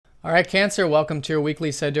All right, Cancer, welcome to your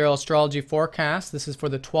weekly Sidereal astrology forecast. This is for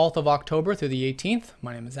the 12th of October through the 18th.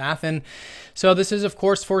 My name is Athen. So this is, of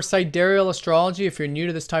course, for Sidereal astrology. If you're new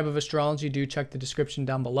to this type of astrology, do check the description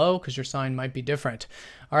down below because your sign might be different.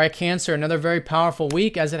 All right, Cancer, another very powerful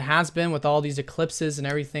week as it has been with all these eclipses and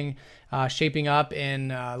everything shaping up in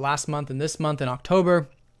last month and this month in October.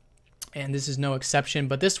 And this is no exception,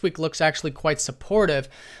 but this week looks actually quite supportive,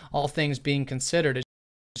 all things being considered.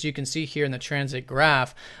 As you can see here in the transit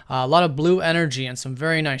graph, a lot of blue energy and some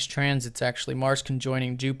very nice transits actually. Mars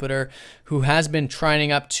conjoining Jupiter, who has been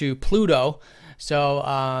trining up to Pluto. So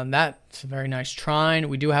that's a very nice trine.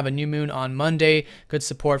 We do have a new moon on Monday. Good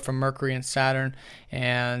support from Mercury and Saturn.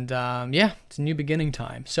 And yeah, it's a new beginning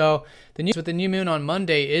time. So the news with the new moon on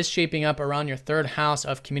Monday is shaping up around your third house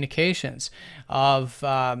of communications, of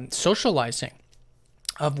socializing,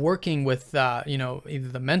 of working with, either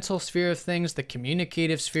the mental sphere of things, the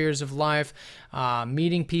communicative spheres of life,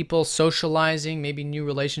 meeting people, socializing, maybe new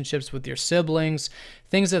relationships with your siblings,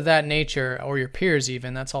 things of that nature, or your peers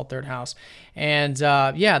even. That's all third house. And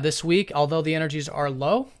yeah, this week, although the energies are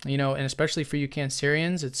low, and especially for you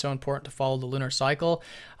Cancerians, it's so important to follow the lunar cycle.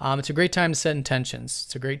 It's a great time to set intentions.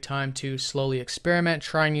 It's a great time to slowly experiment,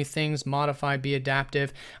 try new things, modify, be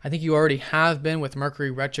adaptive. I think you already have been with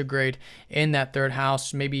Mercury retrograde in that third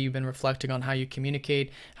house. Maybe you've been reflecting on how you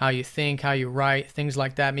communicate, how you think, how you write, things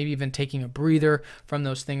like that. Maybe even taking a breather from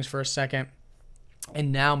those things for a second.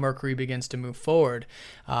 And now Mercury begins to move forward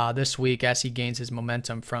this week as he gains his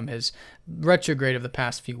momentum from his retrograde of the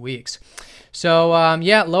past few weeks. So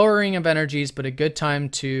yeah, lowering of energies, but a good time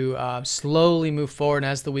to slowly move forward.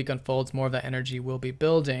 And as the week unfolds, more of that energy will be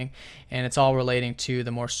building. And it's all relating to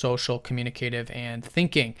the more social, communicative, and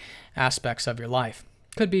thinking aspects of your life.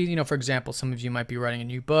 Could be, for example, some of you might be writing a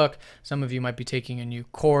new book. Some of you might be taking a new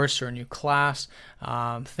course or a new class,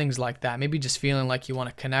 things like that. Maybe just feeling like you want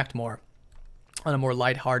to connect more on a more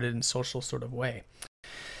lighthearted and social sort of way.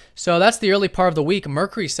 So that's the early part of the week.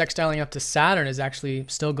 Mercury sextiling up to Saturn is actually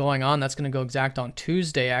still going on. That's going to go exact on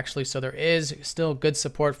Tuesday, actually. So there is still good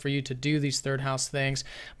support for you to do these third house things.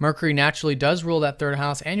 Mercury naturally does rule that third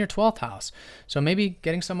house and your 12th house. So maybe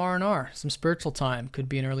getting some R&R, some spiritual time could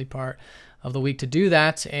be an early part of the week to do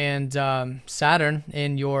that. And Saturn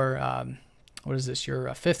in your what is this,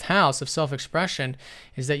 your fifth house of self-expression,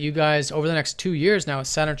 is that you guys, over the next 2 years now, with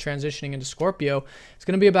Saturn transitioning into Scorpio, it's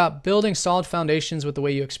going to be about building solid foundations with the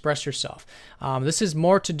way you express yourself. This is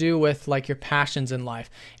more to do with like your passions in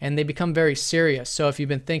life, and they become very serious. So if you've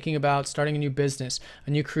been thinking about starting a new business,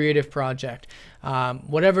 a new creative project,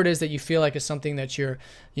 whatever it is that you feel like is something that you're,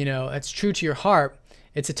 it's true to your heart,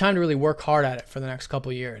 it's a time to really work hard at it for the next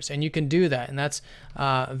couple of years. And you can do that. And that's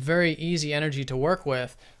a very easy energy to work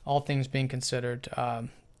with, all things being considered,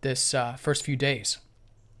 this first few days.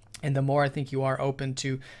 And the more I think you are open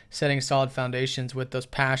to setting solid foundations with those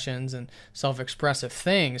passions and self-expressive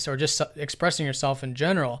things, or just expressing yourself in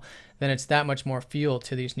general, then it's that much more fuel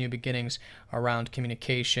to these new beginnings around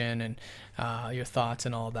communication and your thoughts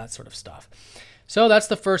and all of that sort of stuff. So that's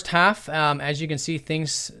the first half. As you can see,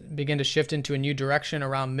 things begin to shift into a new direction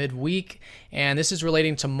around midweek. And this is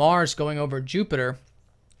relating to Mars going over Jupiter,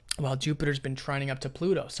 while Jupiter's been trining up to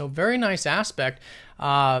Pluto. So very nice aspect.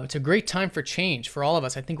 It's a great time for change for all of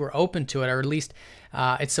us. I think we're open to it, or at least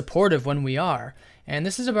it's supportive when we are. And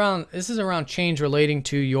this is around change relating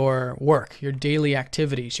to your work, your daily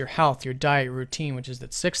activities, your health, your diet, routine, which is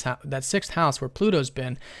that sixth house where Pluto's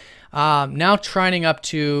been. Now trining up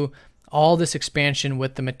to all this expansion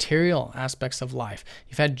with the material aspects of life.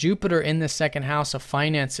 You've had Jupiter in the second house of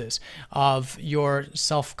finances, of your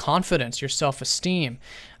self-confidence, your self-esteem,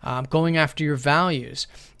 going after your values.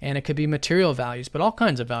 And it could be material values, but all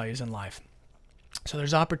kinds of values in life. So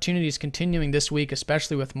there's opportunities continuing this week,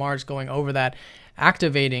 especially with Mars going over that,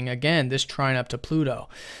 activating, again, this trine up to Pluto.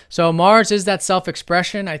 So Mars is that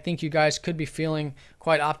self-expression. I think you guys could be feeling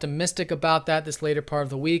quite optimistic about that this later part of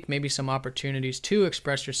the week. Maybe some opportunities to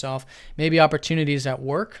express yourself. Maybe opportunities at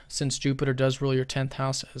work, since Jupiter does rule your 10th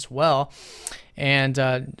house as well. And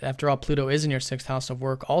after all, Pluto is in your 6th house of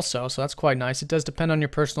work also, so that's quite nice. It does depend on your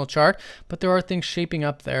personal chart, but there are things shaping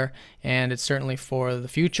up there, and it's certainly for the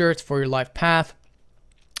future. It's for your life path,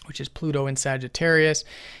 which is Pluto in Sagittarius,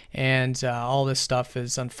 and all this stuff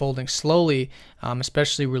is unfolding slowly,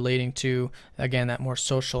 especially relating to, again, that more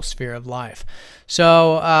social sphere of life.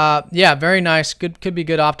 So yeah, very nice. Could be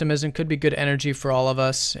good optimism, could be good energy for all of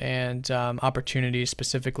us, and opportunities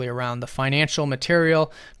specifically around the financial,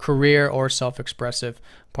 material, career, or self-expressive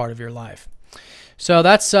part of your life. So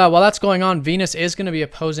that's while that's going on, Venus is going to be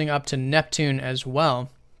opposing up to Neptune as well.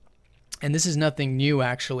 And this is nothing new,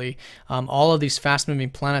 actually. All of these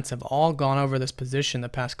fast-moving planets have all gone over this position the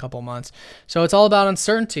past couple months. So it's all about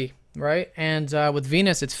uncertainty, right? And with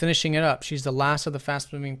Venus, it's finishing it up. She's the last of the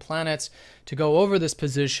fast-moving planets to go over this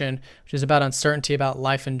position, which is about uncertainty, about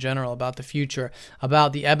life in general, about the future,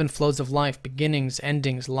 about the ebb and flows of life, beginnings,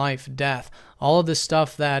 endings, life, death, all of this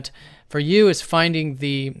stuff that for you is finding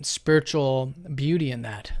the spiritual beauty in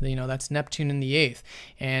that. You know, that's Neptune in the 8th,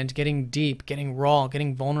 and getting deep, getting raw,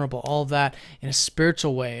 getting vulnerable, all of that in a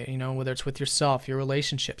spiritual way, you know, whether it's with yourself, your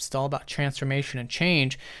relationships. It's all about transformation and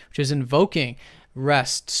change, which is invoking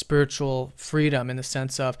rest, spiritual freedom in the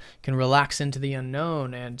sense of can relax into the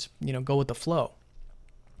unknown and, you know, go with the flow.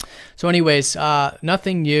 So anyways,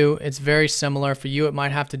 nothing new. It's very similar. For you, it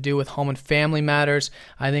might have to do with home and family matters.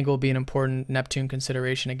 I think will be an important Neptune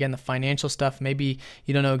consideration. Again, the financial stuff, maybe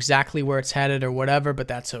you don't know exactly where it's headed or whatever, but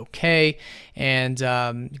that's okay. And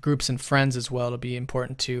groups and friends as well. It'll be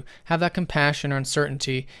important to have that compassion or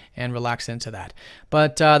uncertainty and relax into that.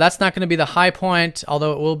 But that's not going to be the high point,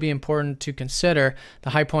 although it will be important to consider. The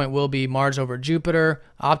high point will be Mars over Jupiter,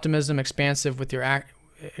 optimism, expansion with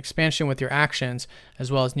your actions,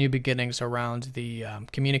 as well as new beginnings around the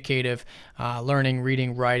communicative, learning,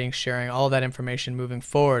 reading, writing, sharing, all of that information moving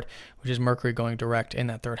forward, which is Mercury going direct in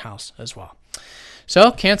that 3rd house as well.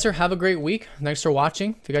 So Cancer, have a great week. Thanks for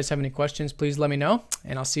watching. If you guys have any questions, please let me know,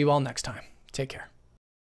 and I'll see you all next time. Take care.